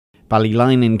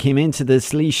Ballylinan came into the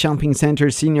Slee Shopping Centre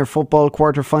Senior Football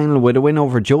quarter-final with a win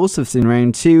over Joseph's in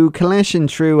round 2.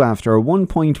 Killeshin through after a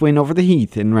 1-point win over the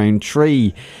Heath in round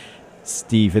 3.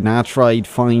 Stephen Atried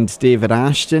finds David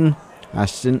Ashton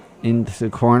into the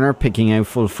corner, picking out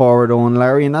full forward Owen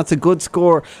Lowry, and that's a good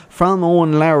score from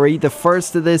Owen Lowry, the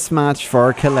first of this match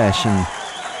for Killeshin.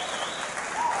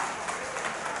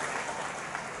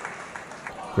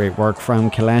 Great work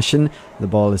from Killeshin. The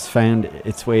ball has found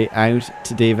its way out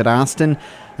to David Aston,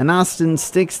 and Aston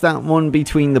sticks that one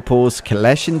between the posts.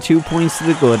 Killeshin 2 points to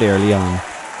the good early on.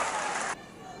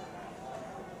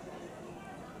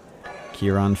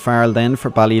 Kieran Farrell then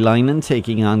for Ballylinan,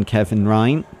 taking on Kevin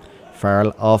Ryan.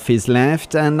 Farrell off his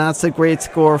left, and that's a great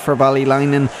score for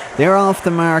Ballylinan. They're off the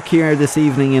mark here this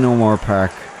evening in O'Moore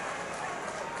Park.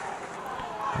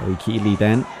 Harry Keeley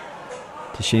then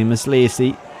to Seamus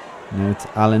Lacey. Now it's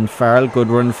Alan Farrell, good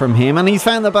run from him, and he's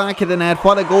found the back of the net.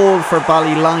 What a goal for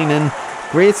Ballylinan.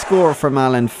 Great score from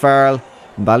Alan Farrell.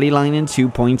 Ballylinan 2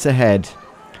 points ahead.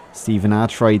 Stephen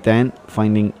Atright then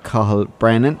finding Cathal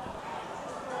Brennan.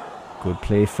 Good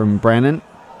play from Brennan,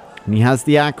 and he has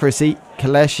the accuracy.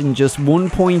 Killeshin just 1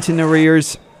 point in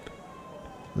arrears.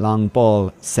 Long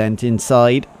ball sent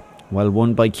inside, well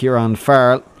won by Kieran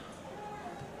Farrell.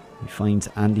 He finds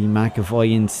Andy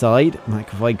McAvoy inside.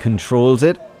 McAvoy controls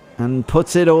it and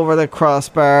puts it over the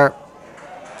crossbar.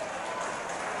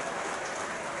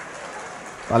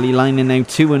 Ballylinan now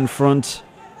 2 in front.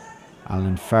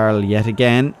 Alan Farrell yet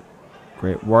again.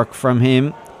 Great work from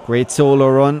him. Great solo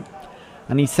run.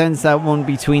 And he sends that one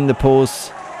between the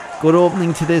posts. Good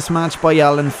opening to this match by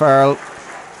Alan Farrell.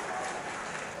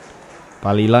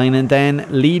 Ballylinan then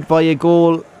lead by a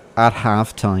goal at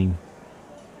half time.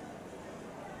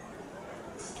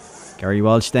 Gary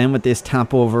Walsh then with this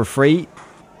tap over free.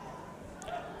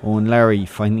 Owen Lowry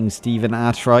finding Stephen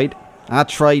Atright.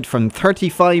 Atright from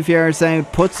 35 yards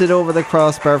out puts it over the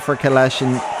crossbar for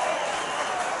Killeshin.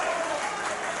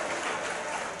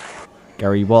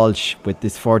 Gary Walsh with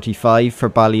this 45 for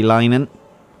Ballylinan.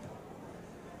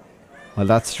 Well,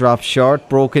 that's dropped short,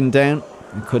 broken down.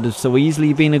 It could have so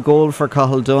easily been a goal for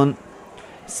Cathal Dunn.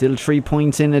 Still 3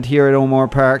 points in it here at O'Moore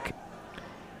Park.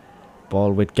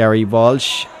 Ball with Gary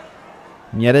Walsh.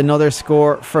 And yet another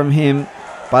score from him.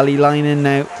 Ballylinan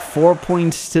now 4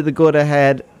 points to the good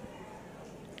ahead.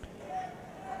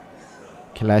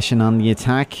 Killeshin on the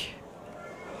attack.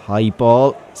 High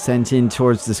ball sent in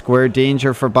towards the square.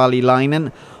 Danger for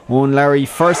Ballylinan. Owen Lowry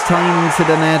first time into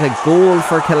the net. A goal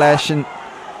for Killeshin.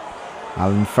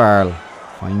 Alan Farrell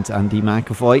finds Andy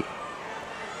McAvoy.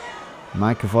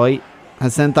 McAvoy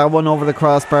has sent that one over the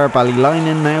crossbar.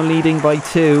 Ballylinan now leading by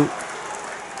 2.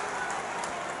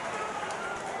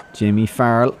 Jamie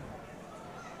Farrell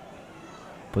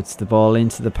puts the ball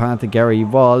into the path of Gary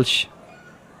Walsh.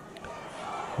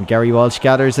 And Gary Walsh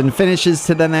gathers and finishes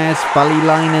to the net.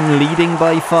 Ballylinan leading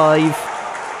by 5.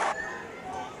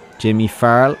 Jamie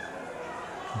Farrell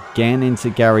again into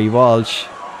Gary Walsh.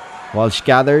 Walsh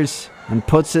gathers and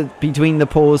puts it between the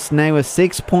posts. Now a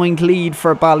 6-point lead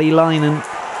for Ballylinan.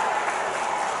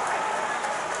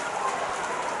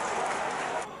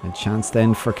 A chance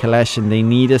then for Killeshin. They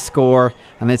need a score,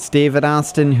 and it's David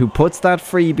Aston who puts that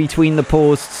free between the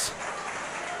posts.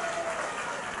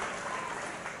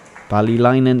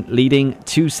 Ballylinan leading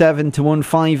 2-7 to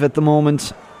 1-5 at the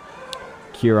moment.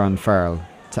 Kieran Farrell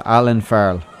to Alan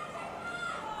Farrell.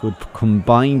 Good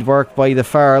combined work by the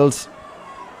Farrells.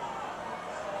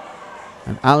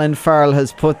 And Alan Farrell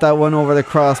has put that one over the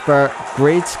crossbar.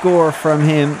 Great score from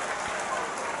him.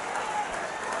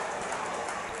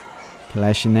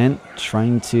 Killeshin then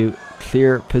trying to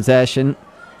clear possession.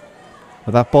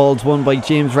 But that ball's won by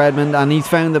James Redmond, and he's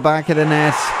found the back of the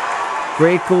net.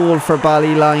 Great goal for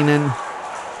Ballylinan.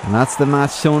 And that's the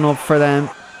match sewn up for them.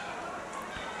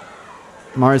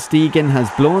 Morris Deegan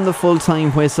has blown the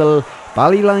full-time whistle.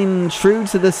 Ballylinan through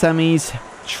to the semis,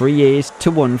 3-8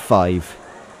 to 1-5.